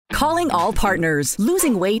Calling all partners.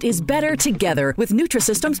 Losing weight is better together with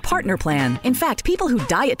Nutrisystem's Partner Plan. In fact, people who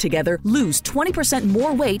diet together lose 20%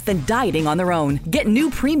 more weight than dieting on their own. Get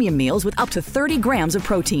new premium meals with up to 30 grams of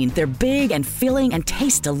protein. They're big and filling and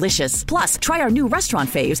taste delicious. Plus, try our new restaurant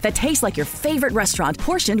faves that taste like your favorite restaurant,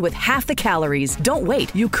 portioned with half the calories. Don't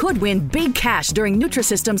wait. You could win big cash during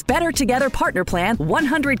Nutrisystem's Better Together Partner Plan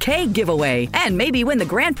 $100K giveaway. And maybe win the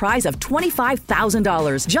grand prize of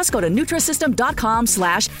 $25,000. Just go to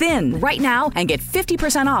Nutrisystem.com/thin right now and get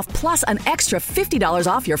 50% off plus an extra $50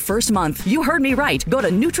 off your first month. You heard me right. Go to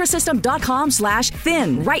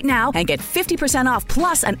Nutrisystem.com/thin right now and get 50% off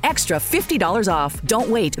plus an extra $50 off. Don't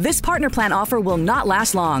wait. This Partner Plan offer will not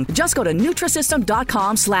last long. Just go to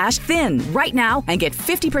Nutrisystem.com/thin right now and get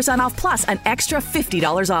 50% off plus an extra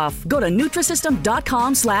 $50 off. Go to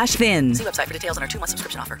Nutrisystem.com/thin. See website for details on our 2-month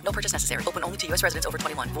subscription offer. No purchase necessary. Open only to U.S. residents over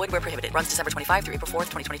 21. Void where prohibited. Runs December 25 through April 4th,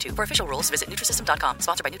 2022. For official rules, visit Nutrisystem.com.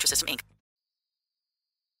 Sponsored by Nutrisystem, Inc.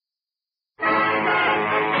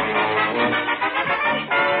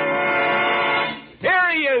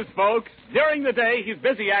 Here he is, folks. During the day, he's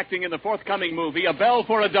busy acting in the forthcoming movie, A Bell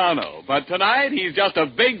for Adano. But tonight, he's just a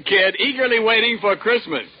big kid eagerly waiting for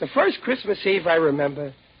Christmas. The first Christmas Eve I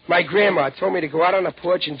remember, my grandma told me to go out on the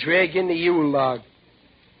porch and drag in the Yule log.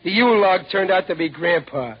 The Yule log turned out to be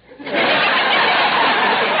Grandpa.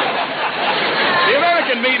 The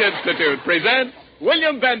American Meat Institute presents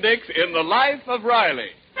William Bendix in The Life of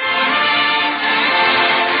Riley.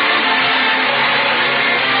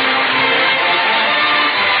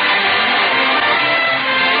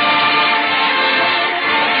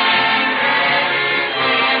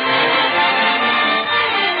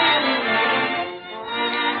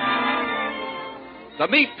 The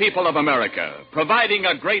meat people of America, providing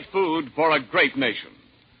a great food for a great nation.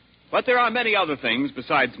 But there are many other things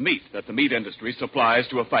besides meat that the meat industry supplies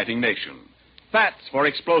to a fighting nation. Fats for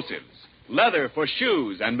explosives, leather for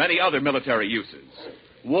shoes and many other military uses,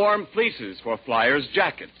 warm fleeces for flyers'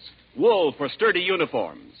 jackets, wool for sturdy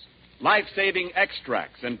uniforms, life-saving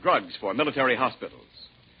extracts and drugs for military hospitals.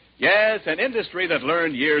 Yes, an industry that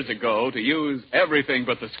learned years ago to use everything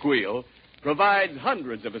but the squeal provides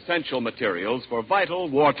hundreds of essential materials for vital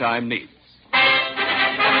wartime needs.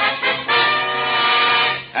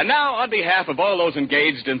 And now, on behalf of all those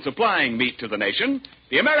engaged in supplying meat to the nation,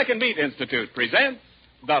 the American Meat Institute presents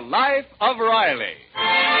The Life of Riley.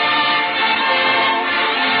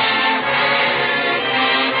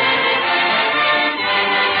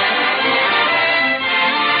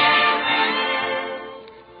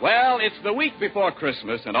 Well, it's the week before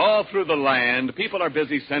Christmas, and all through the land, people are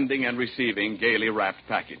busy sending and receiving gaily wrapped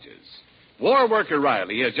packages. War worker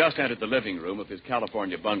Riley has just entered the living room of his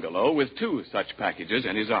California bungalow with 2 such packages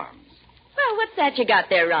in his arms. Well, what's that you got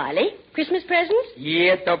there, Riley? Christmas presents?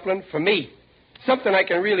 Yeah, Dumpling, for me. Something I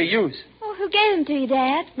can really use. Oh, who gave them to you,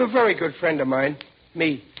 Dad? A very good friend of mine.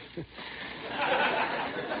 Me.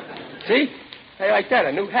 See? How you like that?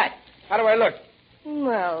 A new hat. How do I look?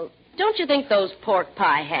 Well, don't you think those pork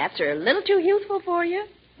pie hats are a little too youthful for you?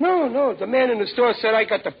 No. The man in the store said I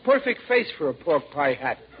got the perfect face for a pork pie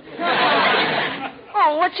hat.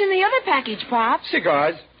 Oh, what's in the other package, Pop?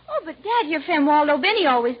 Cigars. Oh, but, Dad, your friend Waldo Benny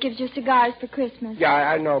always gives you cigars for Christmas. Yeah,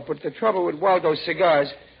 I know, but the trouble with Waldo's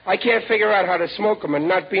cigars, I can't figure out how to smoke them and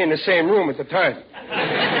not be in the same room at the time.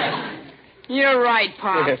 You're right,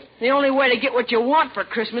 Pop. Yes. The only way to get what you want for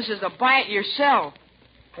Christmas is to buy it yourself.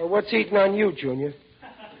 Well, what's eating on you, Junior?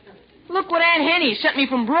 Look what Aunt Henny sent me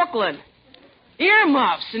from Brooklyn.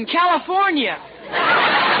 Earmuffs in California.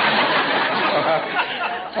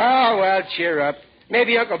 Oh, well, cheer up.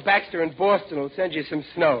 Maybe Uncle Baxter in Boston will send you some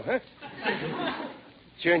snow, huh?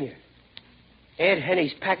 Junior, Aunt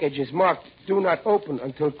Henny's package is marked Do Not Open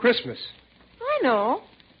Until Christmas. I know.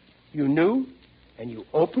 You knew, and you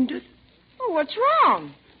opened it? Oh, what's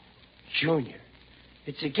wrong? Junior,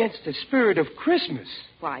 it's against the spirit of Christmas.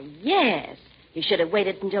 Why, yes. You should have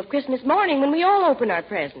waited until Christmas morning when we all open our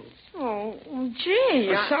presents. Oh, gee.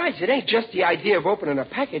 Besides, it ain't just the idea of opening a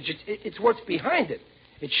package. It's what's behind it.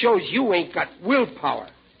 It shows you ain't got willpower.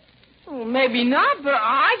 Oh, maybe not, but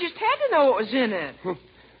I just had to know what was in it.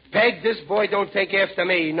 Peg, this boy don't take after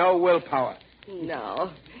me. No willpower.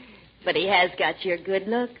 No, but he has got your good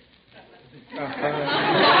look. Now,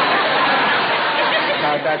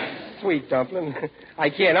 that's sweet, Dumpling.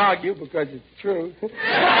 I can't argue because it's true.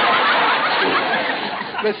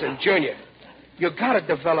 Listen, Junior, you got to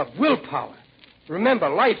develop willpower. Remember,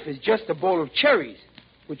 life is just a bowl of cherries,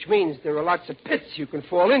 which means there are lots of pits you can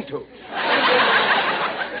fall into.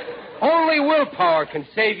 Only willpower can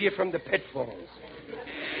save you from the pitfalls.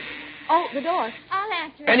 Oh, the door. I'll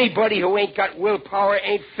answer it. Anybody who ain't got willpower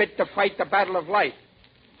ain't fit to fight the battle of life.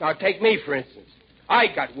 Now, take me, for instance. I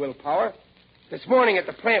got willpower. This morning at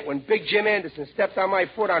the plant, when Big Jim Anderson stepped on my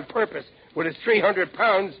foot on purpose with his 300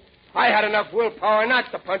 pounds, I had enough willpower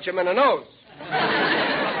not to punch him in the nose.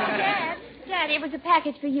 Dad, it was a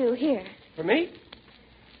package for you. Here. For me?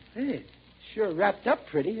 Hey, it's sure wrapped up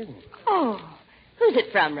pretty, isn't it? Oh, who's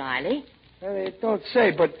it from, Riley? It don't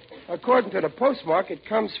say, but according to the postmark, it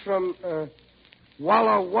comes from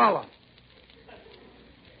Walla Walla.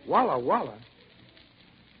 Walla Walla?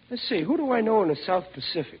 Let's see, who do I know in the South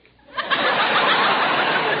Pacific?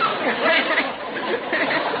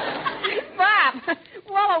 Bob,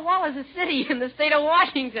 Walla Walla's a city in the state of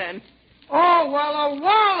Washington. Oh, Walla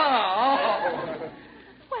Walla! Oh.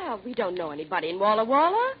 Well, we don't know anybody in Walla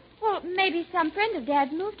Walla. Well, maybe some friend of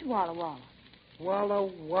Dad's moved to Walla Walla. Walla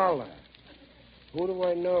Walla. Who do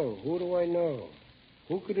I know? Who do I know?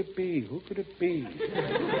 Who could it be? Who could it be?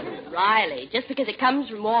 Riley, just because it comes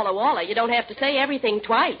from Walla Walla, you don't have to say everything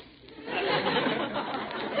twice.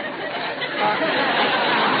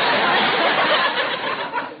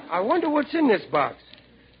 I wonder what's in this box.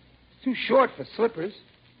 It's too short for slippers.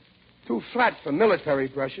 Too flat for military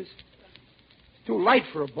brushes. Too light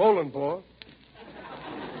for a bowling ball.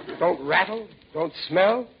 Don't rattle. Don't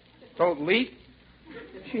smell. Don't leak.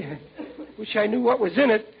 Gee, I wish I knew what was in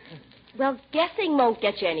it. Well, guessing won't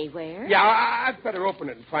get you anywhere. Yeah, I'd better open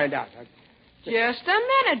it and find out. Just a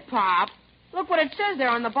minute, Pop. Look what it says there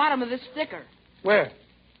on the bottom of this sticker. Where?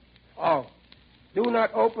 Oh. Do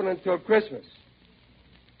not open until Christmas.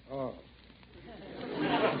 Oh.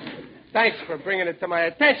 Thanks for bringing it to my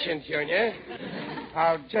attention, Junior.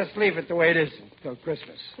 I'll just leave it the way it is until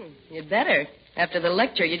Christmas. You'd better. After the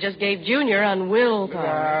lecture you just gave Junior on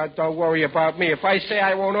willpower. Don't worry about me. If I say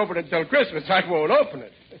I won't open it until Christmas, I won't open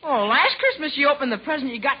it. Oh, last Christmas you opened the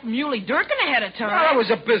present you got from Muley Durkin ahead of time. Well, that was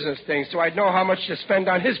a business thing, so I'd know how much to spend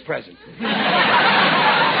on his present. Oh,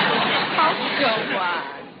 go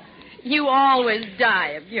on. You always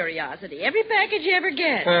die of curiosity. Every package you ever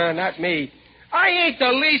get. Not me. I ain't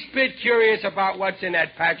the least bit curious about what's in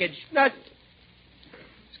that package. Not.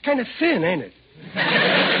 It's kind of thin, ain't it?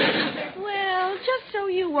 Well, just so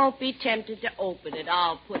you won't be tempted to open it,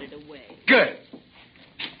 I'll put it away. Good.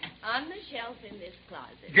 On the shelf in this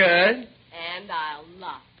closet. Good. And I'll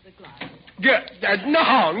lock the closet. Good. No.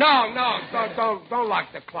 Don't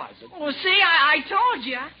lock the closet. Well, see, I told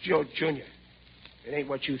you. Joe Jr., it ain't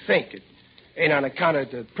what you think. It ain't on account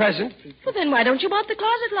of the present. Well, then why don't you want the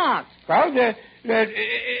closet locked? Well,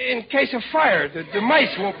 in case of fire, the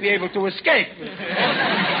mice won't be able to escape.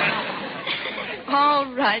 All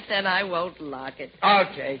right, then I won't lock it.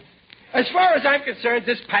 Okay. As far as I'm concerned,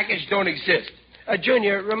 this package don't exist.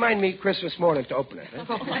 Junior, remind me Christmas morning to open it. Huh?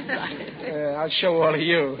 All right. I'll show all of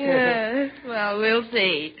you. Yeah, well, we'll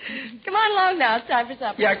see. Come on along now. It's time for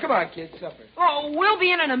supper. Yeah, come on, kids. Supper. Oh, we'll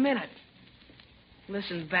be in a minute.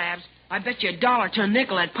 Listen, Babs, I bet you $1 to a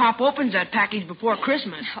nickel that Pop opens that package before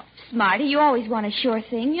Christmas. Oh, Smarty, you always want a sure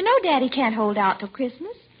thing. You know Daddy can't hold out till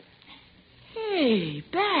Christmas. Hey,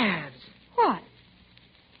 Babs. What?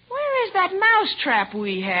 Where is that mouse trap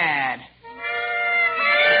we had?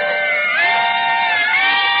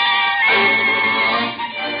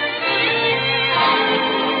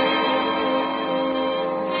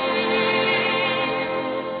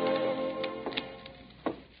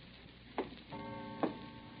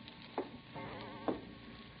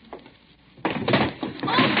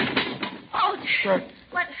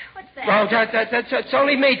 What's that? Oh, that's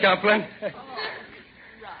only me, Dumpling. Riley,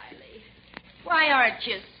 why aren't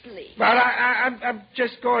you asleep? Well, I'm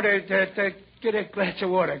just going to get a glass of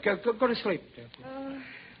water. Go to sleep.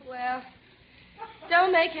 Well,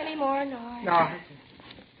 don't make any more noise. No.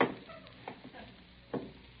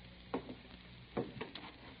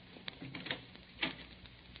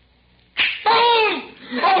 Boom!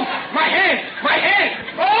 Oh, my hand!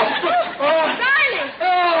 Oh!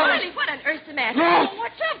 Riley, what on earth's the matter? No.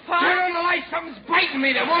 What's up, Pop? Turn on the light. Something's biting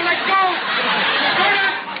me. They won't let go.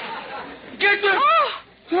 Get the...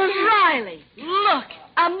 Riley, look,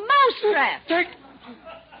 a mouse trap.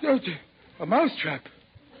 A mousetrap.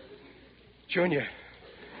 Junior,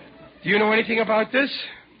 do you know anything about this?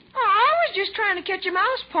 Oh, I was just trying to catch a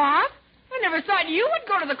mouse, Pop. I never thought you would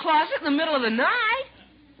go to the closet in the middle of the night.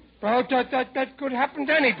 Well, that could happen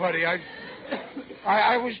to anybody.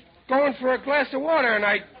 I was going for a glass of water, and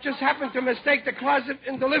I just happened to mistake the closet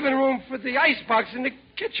in the living room for the icebox in the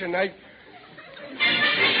kitchen.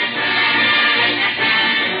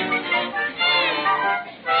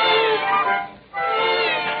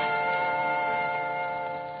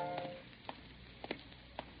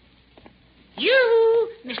 You,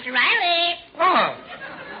 Mr. Riley. Oh,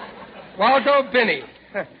 Waldo Binney.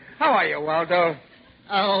 How are you, Waldo?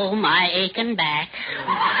 Oh, my aching back.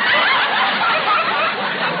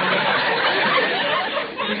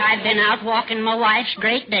 I've been out walking my wife's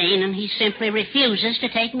Great Dane, and he simply refuses to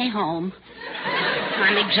take me home.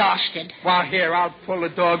 I'm exhausted. Well, here, I'll pull the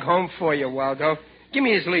dog home for you, Waldo. Give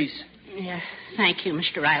me his leash. Yeah, thank you,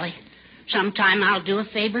 Mr. Riley. Sometime I'll do a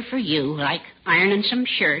favor for you, like ironing some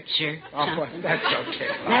shirts or something. Well, that's okay.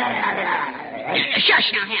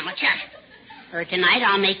 Shush now, Hamlet, shush. Or tonight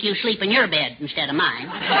I'll make you sleep in your bed instead of mine.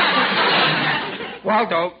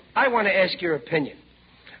 Waldo, I want to ask your opinion.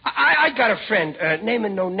 I got a friend,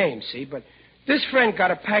 naming no name, see, but this friend got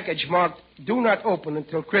a package marked, do not open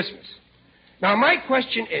until Christmas. Now, my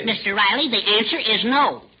question is... Mr. Riley, the answer is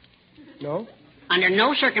no. No? Under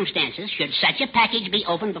no circumstances should such a package be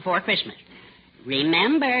opened before Christmas.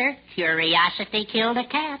 Remember, curiosity killed a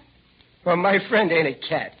cat. Well, my friend ain't a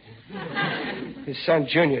cat. His son,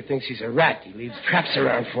 Junior, thinks he's a rat. He leaves traps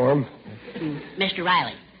around for him. Mr.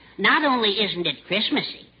 Riley, not only isn't it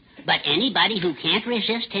Christmassy, but anybody who can't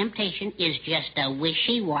resist temptation is just a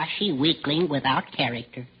wishy-washy weakling without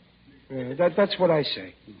character. That's what I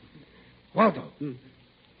say. Waldo,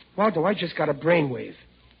 I just got a brainwave.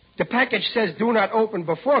 The package says do not open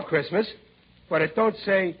before Christmas, but it don't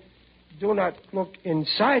say do not look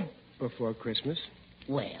inside before Christmas.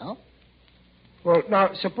 Well? Well,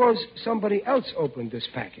 now, suppose somebody else opened this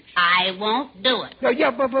package. I won't do it. No,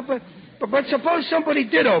 yeah, but suppose somebody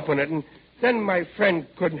did open it, and then my friend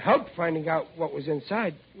couldn't help finding out what was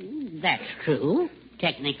inside. That's true.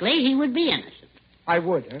 Technically, he would be innocent. I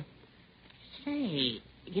would, huh? Say,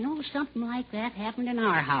 you know, something like that happened in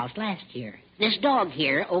our house last year. This dog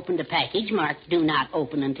here opened a package marked do not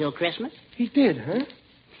open until Christmas. He did, huh?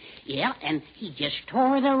 Yeah, and he just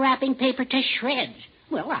tore the wrapping paper to shreds.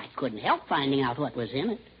 Well, I couldn't help finding out what was in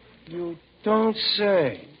it. You don't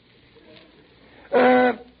say.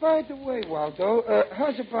 By the way, Waldo,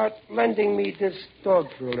 how's about lending me this dog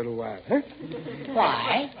for a little while, huh?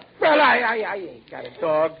 Why? Well, I ain't got a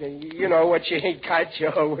dog, and you know what you ain't got, you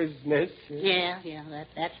always miss. Yeah,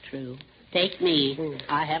 that's true. Take me.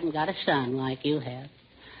 I haven't got a son like you have.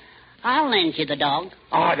 I'll lend you the dog.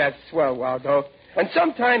 Oh, that's swell, Waldo. And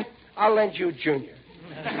sometime I'll lend you Junior.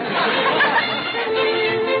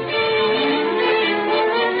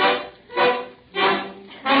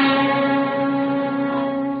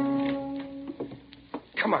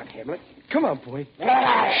 Come on, Hamlet. Come on, boy.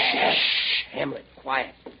 Shh, Hamlet,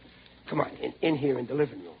 quiet. Come on, in here in the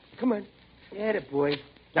living room. Come on. Yeah, boy.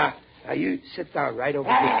 Now, you sit down right over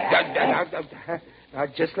here. Now,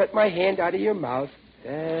 just let my hand out of your mouth.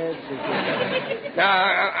 That's it. Now,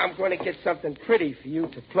 I'm going to get something pretty for you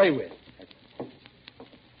to play with.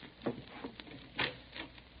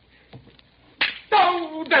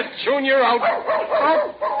 Oh, that's Junior.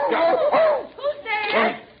 Who's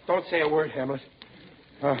there? Don't say a word, Hamlet.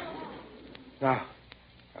 Now,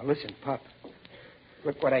 listen, Pop.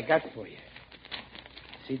 Look what I got for you.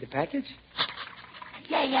 See the package?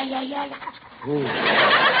 Yeah. Ooh.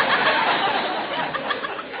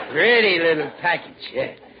 Pretty little package,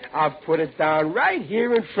 yeah. I'll put it down right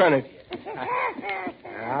here in front of you.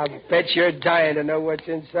 I'll bet you're dying to know what's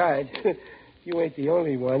inside. You ain't the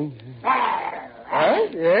only one. Huh?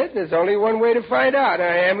 Yeah, there's only one way to find out,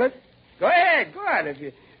 huh, Hamlet? Go ahead, go on. If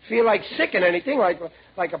you feel like sicking anything, like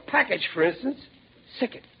a package, for instance,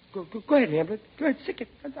 sick it. Go ahead, Hamlet. Go ahead, sick it.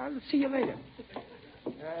 I'll see you later.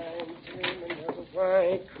 I'm dreaming of a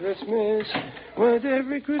white Christmas with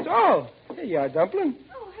every Christmas. Oh, here you are, Dumpling.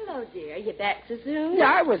 Oh, hello, dear. You back so soon?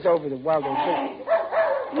 Yeah, I was over the Waldo.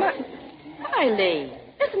 Riley,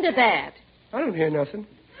 listen to that. I don't hear nothing.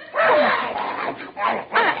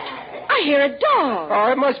 I hear a dog.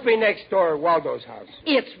 Oh, it must be next door at Waldo's house.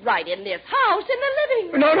 It's right in this house, in the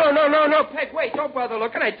living room. No, Peg, wait. Don't bother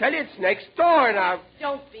looking. I tell you, it's next door now.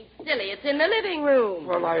 Don't be silly. It's in the living room.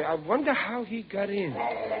 Well, I wonder how he got in.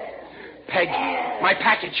 Peg, my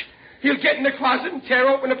package. He'll get in the closet and tear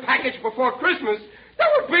open a package before Christmas.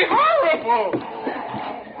 That would be horrible.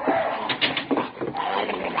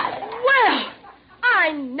 Well,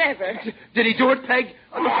 I never. Did he do it, Peg?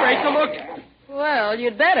 I'm afraid to look. Well,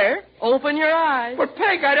 you'd better. Open your eyes. But,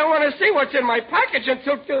 Peg, I don't want to see what's in my package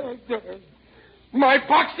until... my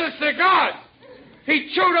box of cigars. He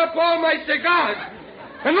chewed up all my cigars.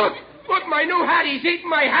 And look, my new hat. He's eating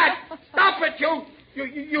my hat. Stop it, you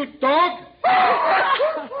dog.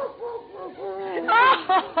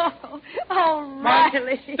 Oh,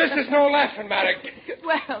 Riley. This is no laughing matter.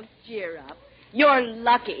 Well, cheer up. You're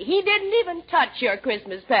lucky. He didn't even touch your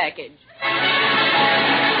Christmas package.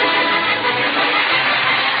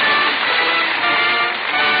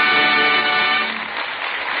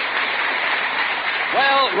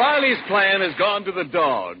 Well, Riley's plan has gone to the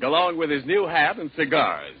dog, along with his new hat and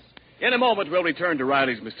cigars. In a moment, we'll return to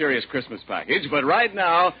Riley's mysterious Christmas package, but right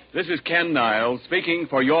now, this is Ken Niles speaking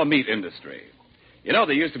for your meat industry. You know,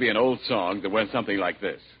 there used to be an old song that went something like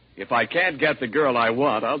this. If I can't get the girl I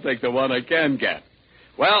want, I'll take the one I can get.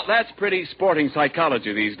 Well, that's pretty sporting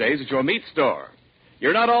psychology these days at your meat store.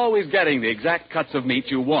 You're not always getting the exact cuts of meat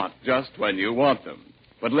you want just when you want them.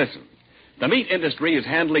 But listen, the meat industry is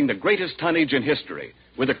handling the greatest tonnage in history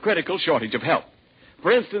with a critical shortage of help.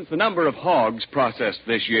 For instance, the number of hogs processed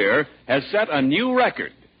this year has set a new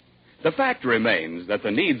record. The fact remains that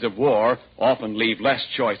the needs of war often leave less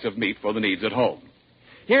choice of meat for the needs at home.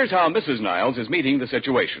 Here's how Mrs. Niles is meeting the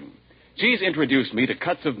situation. She's introduced me to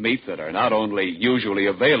cuts of meat that are not only usually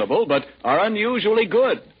available, but are unusually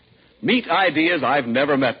good. Meat ideas I've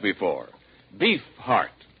never met before. Beef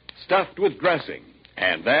heart, stuffed with dressing,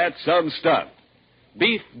 and that's some stuff.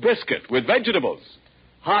 Beef brisket with vegetables.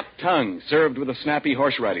 Hot tongue served with a snappy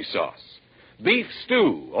horseradish sauce. Beef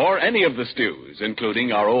stew, or any of the stews,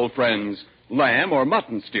 including our old friends' lamb or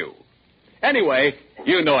mutton stew. Anyway,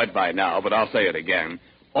 you know it by now, but I'll say it again.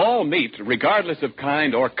 All meat, regardless of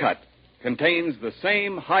kind or cut, contains the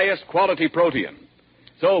same highest quality protein.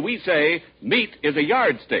 So we say meat is a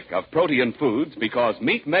yardstick of protein foods because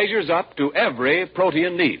meat measures up to every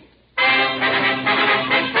protein need.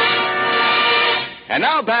 And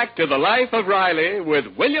now back to the life of Riley with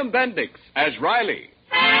William Bendix as Riley.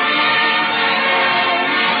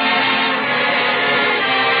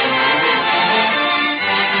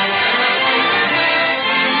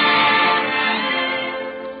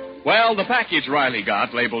 Well, the package Riley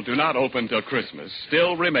got, labeled "Do Not Open Till Christmas,"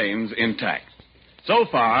 still remains intact. So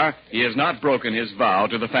far, he has not broken his vow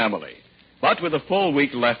to the family. But with a full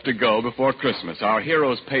week left to go before Christmas, our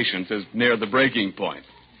hero's patience is near the breaking point.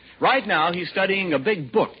 Right now, he's studying a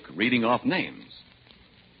big book, reading off names.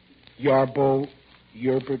 Yarbo,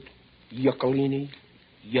 Yerbert, Yuccolini,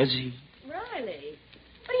 Yuzzy. Riley,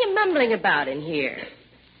 what are you mumbling about in here?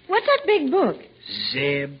 What's that big book?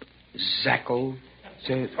 Zeb, Zacko.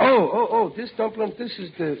 Oh, this dumpling, this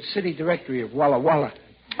is the city directory of Walla Walla.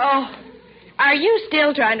 Oh, are you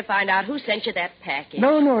still trying to find out who sent you that package?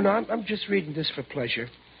 No, I'm just reading this for pleasure.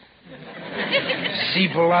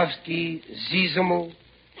 Zibolovsky, Zizimel.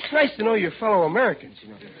 It's nice to know your fellow Americans, you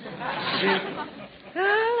know. Well,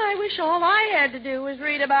 I wish all I had to do was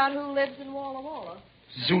read about who lives in Walla Walla.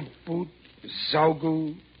 Zootboot,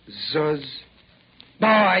 Zaugu, Zuz. No,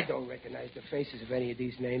 I don't recognize the faces of any of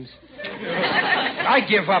these names. I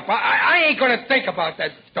give up. I ain't going to think about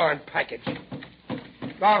that darn package.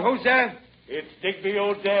 Who's there? It's Digby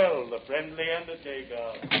Odell, the friendly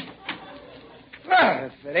undertaker. Well,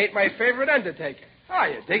 if it ain't my favorite undertaker. How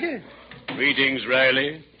you, Digger? Greetings,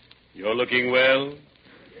 Riley. You're looking well.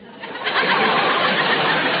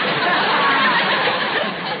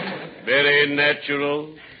 Very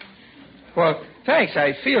natural. Well, thanks.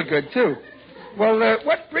 I feel good, too. Well,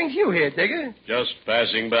 what brings you here, Digger? Just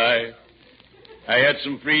passing by. I had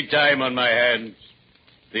some free time on my hands.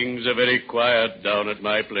 Things are very quiet down at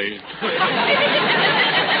my place.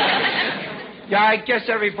 Yeah, I guess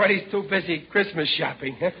everybody's too busy Christmas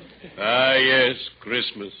shopping, huh? Ah, yes,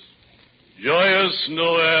 Christmas. Joyous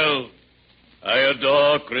Noel. I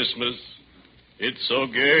adore Christmas. It's so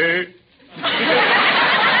gay.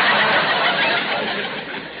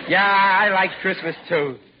 Yeah, I like Christmas,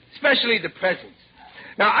 too. Especially the presents.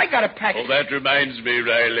 Now, I got a package. Oh, that reminds me,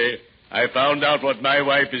 Riley. I found out what my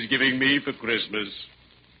wife is giving me for Christmas.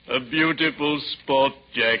 A beautiful sport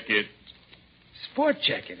jacket. Sport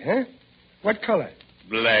jacket, huh? What color?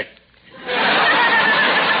 Black.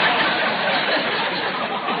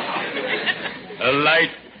 A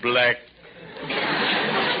light black.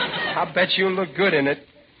 I'll bet you'll look good in it.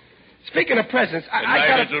 Speaking of presents,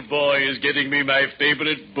 my little boy is getting me my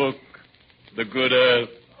favorite book, The Good Earth.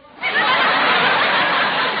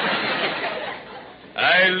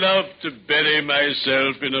 I love to bury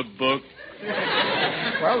myself in a book.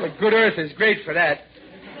 Well, The Good Earth is great for that.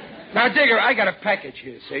 Now, Digger, I got a package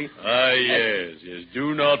here, see? Ah, yes.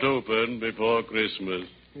 Do not open before Christmas.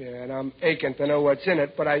 Yeah, and I'm aching to know what's in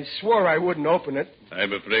it, but I swore I wouldn't open it.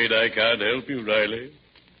 I'm afraid I can't help you, Riley.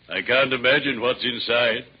 I can't imagine what's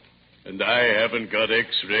inside, and I haven't got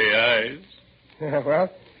X-ray eyes. Well,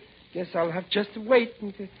 guess I'll have just to wait.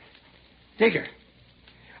 Digger,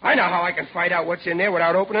 I know how I can find out what's in there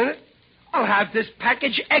without opening it. I'll have this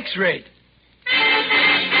package X-rayed.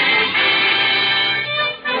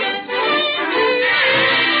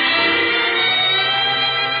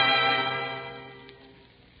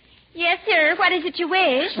 Yes, sir. What What is it you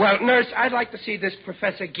wish? Well, nurse, I'd like to see this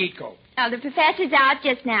Professor Geeko. Oh, the professor's out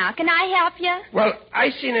just now. Can I help you? Well, I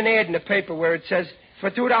seen an ad in the paper where it says for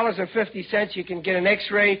 $2.50 you can get an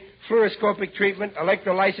X-ray, fluoroscopic treatment,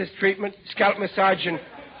 electrolysis treatment, scalp massage, and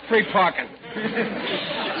free parking.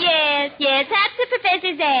 Yes, that's the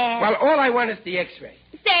professor's ad. Well, all I want is the X-ray.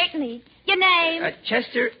 Certainly. Your name?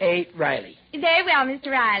 Chester A. Riley. Very well,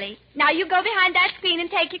 Mr. Riley. Now you go behind that screen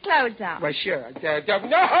and take your clothes off. Well, sure.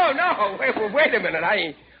 No. Wait a minute.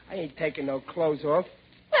 I ain't taking no clothes off.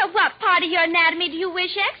 Well, what part of your anatomy do you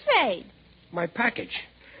wish X-rayed? My package.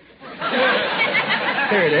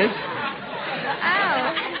 There it is.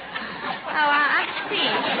 I see.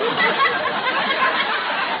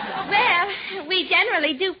 Well, we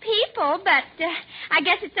generally do people, but I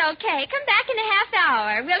guess it's okay. Come back in a half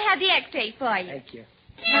hour. We'll have the X-ray for you. Thank you.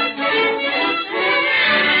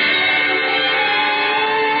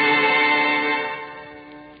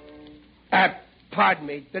 Pardon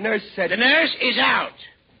me. The nurse said... The nurse is out.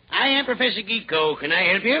 I am Professor Geeko. Can I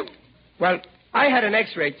help you? Well, I had an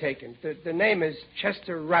X-ray taken. The name is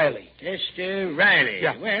Chester Riley. Chester Riley.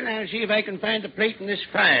 Yeah. Well, I'll see if I can find the plate in this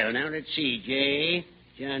file. Now, let's see. J.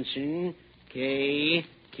 Johnson. K.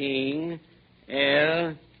 King.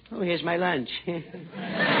 L. Oh, here's my lunch. D.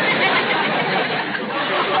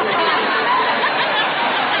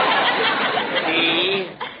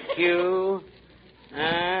 Q.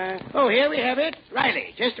 R. Oh, here we have it.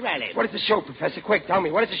 Riley. Chester Riley. What is the show, Professor? Quick, tell me.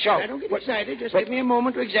 What is the show? Now, don't get excited. Just give me a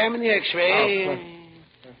moment to examine the X-ray.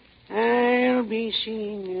 I'll be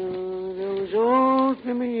seeing you, those old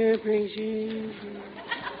familiar places.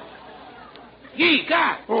 Gee,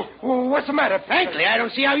 God. Oh, what's the matter? Frankly, I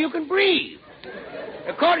don't see how you can breathe.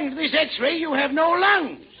 According to this X-ray, you have no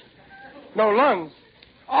lungs. No lungs?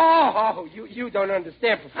 Oh, you don't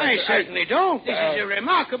understand, Professor. I certainly don't. This is a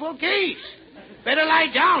remarkable case. Better lie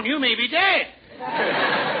down. You may be dead.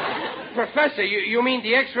 Professor, you mean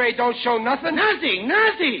the X-ray don't show nothing?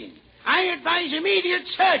 Nothing. I advise immediate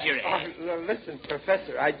surgery. Oh, listen,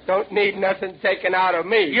 Professor, I don't need nothing taken out of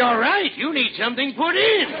me. You're right. You need something put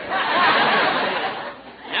in.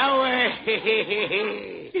 Now,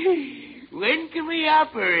 when can we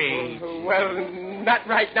operate? Well, not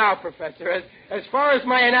right now, Professor. As far as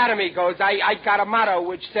my anatomy goes, I got a motto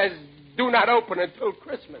which says, do not open until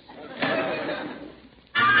Christmas.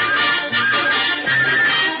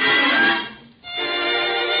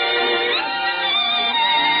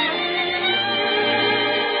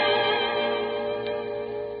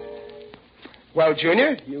 Well,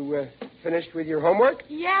 Junior, you finished with your homework?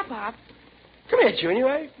 Yeah, Pop. Come here, Junior.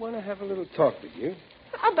 I want to have a little talk with you.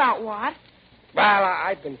 About what? Well,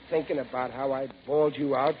 I've been thinking about how I bawled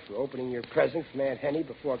you out for opening your present from Aunt Henny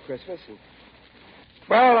before Christmas, and,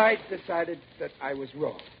 well, I decided that I was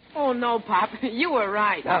wrong. Oh, no, Pop. You were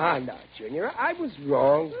right. No, Junior. I was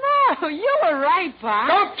wrong. No, you were right, Pop.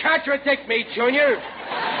 Don't contradict me, Junior.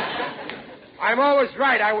 I'm always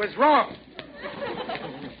right. I was wrong.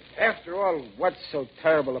 After all, what's so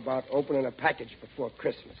terrible about opening a package before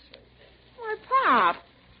Christmas? Why, Pop,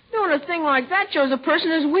 doing a thing like that shows a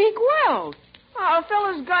person is weak-willed. A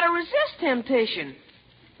fella's got to resist temptation.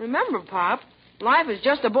 Remember, Pop, life is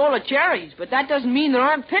just a bowl of cherries, but that doesn't mean there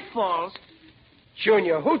aren't pitfalls.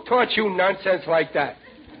 Junior, who taught you nonsense like that?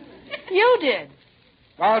 You did.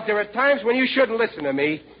 Well, there are times when you shouldn't listen to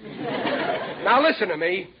me. Now, listen to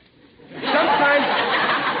me. Sometimes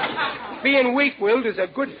being weak-willed is a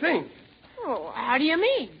good thing. Oh, how do you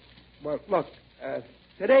mean? Well, look,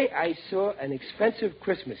 today I saw an expensive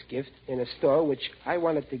Christmas gift in a store which I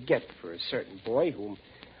wanted to get for a certain boy whom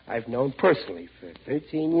I've known personally for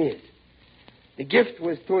 13 years. The gift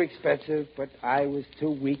was too expensive, but I was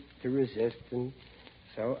too weak to resist, and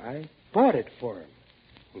so I bought it for him.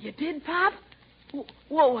 You did, Pop?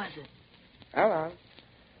 What was it? Well,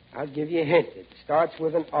 I'll give you a hint. It starts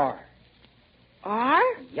with an R. R?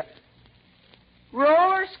 Yep.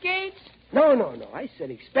 Roller skates? No. I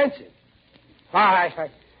said expensive. I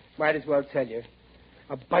might as well tell you.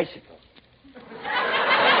 A bicycle.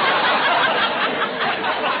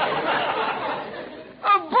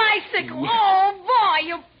 A bicycle? Oh, boy,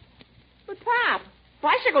 you... But, Pop,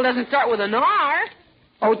 bicycle doesn't start with an R.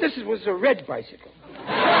 Oh, this was a red bicycle.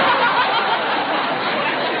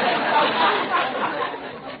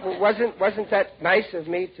 Wasn't that nice of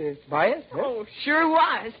me to buy it? Huh? Oh, sure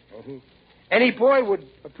was. Mm-hmm. Any boy would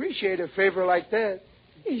appreciate a favor like that.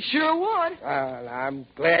 He sure would. Well, I'm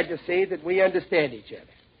glad to see that we understand each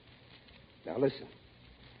other. Now, listen.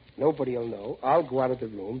 Nobody will know. I'll go out of the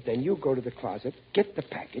room. Then you go to the closet, get the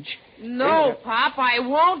package. No, Pop, I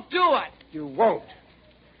won't do it. You won't.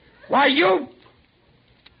 Why, you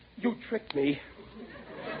tricked me.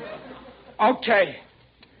 Okay.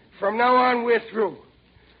 From now on, we're through.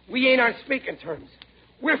 We ain't on speaking terms.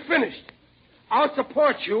 We're finished. I'll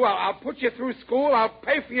support you. I'll put you through school. I'll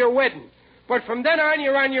pay for your wedding. But from then on,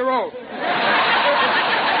 you're on your own.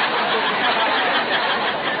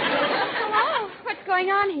 Hello. What's going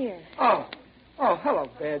on here? Oh, hello,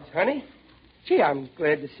 Babs, honey. Gee, I'm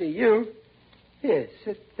glad to see you. Here,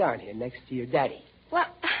 sit down here next to your daddy. Well,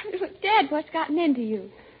 Dad, what's gotten into you?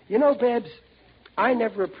 You know, Babs, I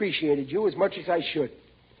never appreciated you as much as I should.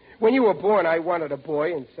 When you were born, I wanted a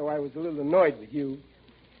boy, and so I was a little annoyed with you.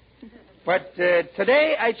 But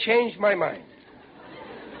today, I changed my mind.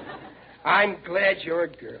 I'm glad you're a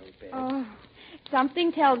girl, Babs. Oh,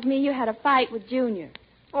 something tells me you had a fight with Junior.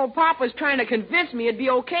 Oh, Pop was trying to convince me it'd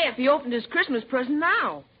be okay if he opened his Christmas present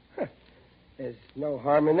now. There's no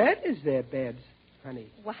harm in that, is there, Babs,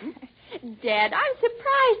 honey? Why, Dad, I'm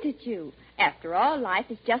surprised at you. After all, life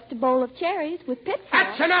is just a bowl of cherries with pitfalls.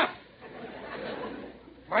 That's enough!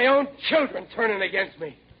 My own children turning against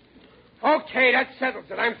me. Okay, that settles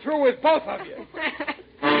it. I'm through with both of you.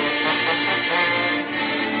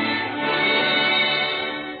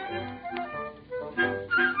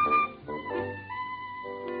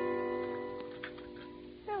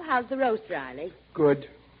 Well, how's the roast, Riley? Good.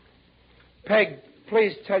 Peg,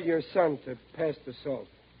 please tell your son to pass the salt.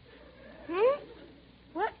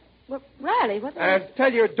 What? Well, Riley, what?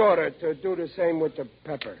 Tell your daughter to do the same with the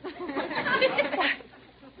pepper.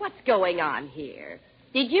 What's going on here?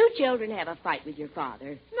 Did you children have a fight with your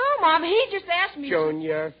father? No, Mom, he just asked me.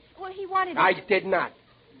 Junior. Well, he wanted I did not.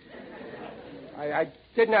 I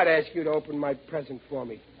did not ask you to open my present for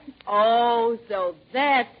me. Oh, so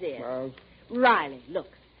that's it. Well, Riley, look.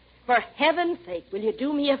 For heaven's sake, will you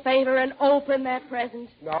do me a favor and open that present?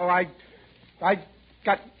 no, I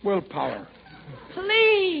got willpower.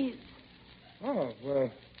 Please. Oh,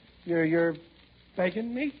 well, you're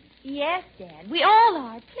begging me? Yes, Dad. We all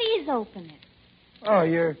are. Please open it. Oh,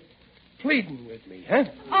 you're pleading with me, huh?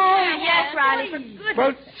 Oh, yes, Riley, for goodness.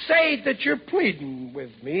 Well, say that you're pleading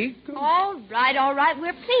with me. All right.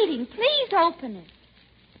 We're pleading. Please open it.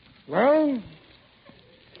 Well,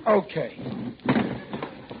 okay.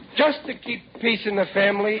 Just to keep peace in the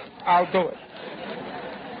family, I'll do it.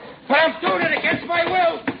 But I'm doing it against my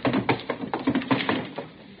will.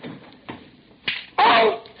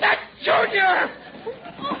 Oh, that's Junior!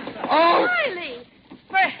 Oh! Riley,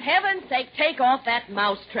 for heaven's sake, take off that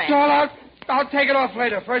mousetrap. No, I'll take it off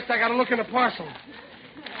later. First, I got to look in the parcel.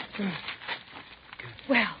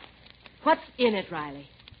 Well, what's in it, Riley?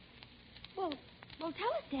 Well, tell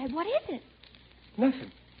us, Dad. What is it?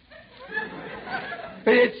 Nothing.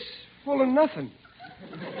 It's full of nothing.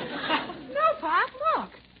 No, Pop, look.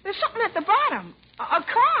 There's something at the bottom. A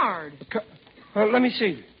card. Let me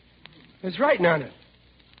see. There's writing on it.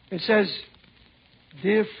 It says,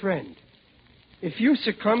 "Dear friend, if you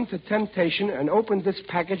succumb to temptation and open this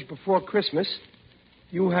package before Christmas,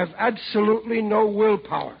 you have absolutely no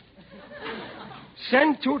willpower.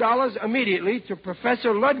 Send $2 immediately to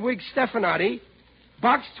Professor Ludwig Stefanati,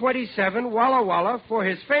 Box 27, Walla Walla, for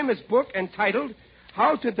his famous book entitled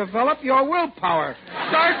How to Develop Your Willpower."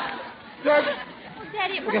 Start.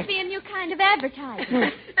 Daddy, it must be a new kind of advertising.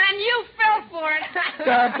 And you fell for it.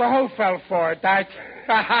 The whole fell for it.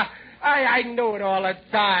 I knew it all the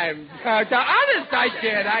time. Honest, I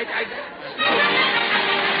did.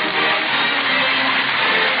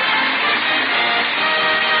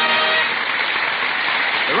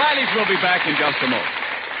 The Rileys will be back in just a moment.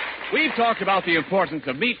 We've talked about the importance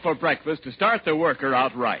of meat for breakfast to start the worker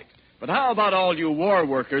out right. But how about all you war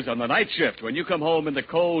workers on the night shift when you come home in the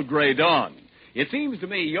cold gray dawn? It seems to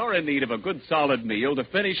me you're in need of a good solid meal to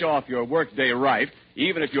finish off your workday right,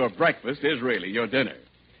 even if your breakfast is really your dinner.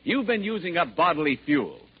 You've been using up bodily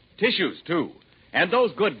fuel, tissues too, and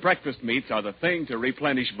those good breakfast meats are the thing to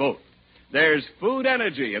replenish both. There's food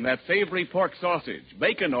energy in that savory pork sausage,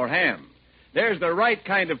 bacon, or ham. There's the right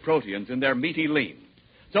kind of proteins in their meaty lean.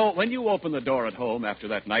 So when you open the door at home after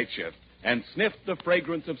that night shift and sniff the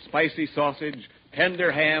fragrance of spicy sausage, tender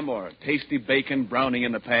ham, or tasty bacon browning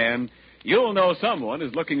in the pan, you'll know someone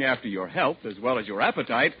is looking after your health as well as your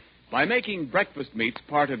appetite by making breakfast meats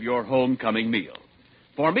part of your homecoming meal.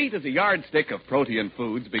 For meat is a yardstick of protein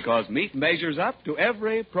foods because meat measures up to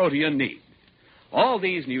every protein need. All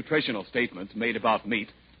these nutritional statements made about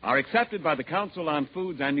meat are accepted by the Council on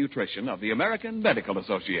Foods and Nutrition of the American Medical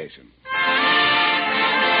Association.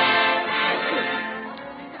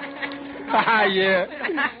 Yeah.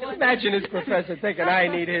 Imagine this professor thinking I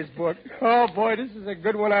need his book. Oh, boy, this is a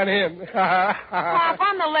good one on him. Pop,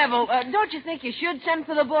 on the level, don't you think you should send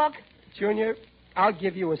for the book? Junior, I'll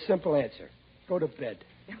give you a simple answer. Go to bed.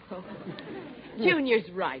 Junior's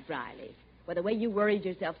right, Riley. Well, the way you worried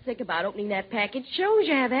yourself sick about opening that package shows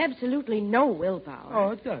you have absolutely no willpower.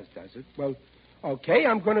 Oh, it does it? Well, okay,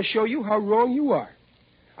 I'm going to show you how wrong you are.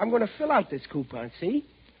 I'm going to fill out this coupon, see?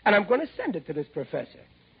 And I'm going to send it to this professor.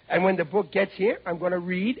 And when the book gets here, I'm going to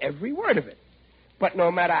read every word of it. But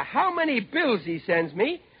no matter how many bills he sends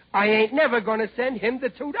me, I ain't never going to send him the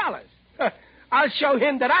 $2. I'll show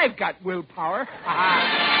him that I've got willpower.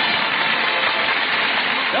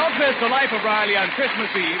 Don't miss The Life of Riley on Christmas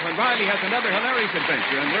Eve when Riley has another hilarious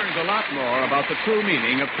adventure and learns a lot more about the true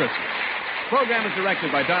meaning of Christmas. The program is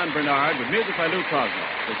directed by Don Bernard with music by Lou Crosby.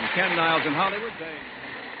 This is Ken Niles in Hollywood saying...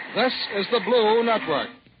 This is the Blue Network.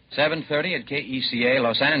 7:30 at KECA,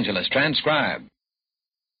 Los Angeles. Transcribed.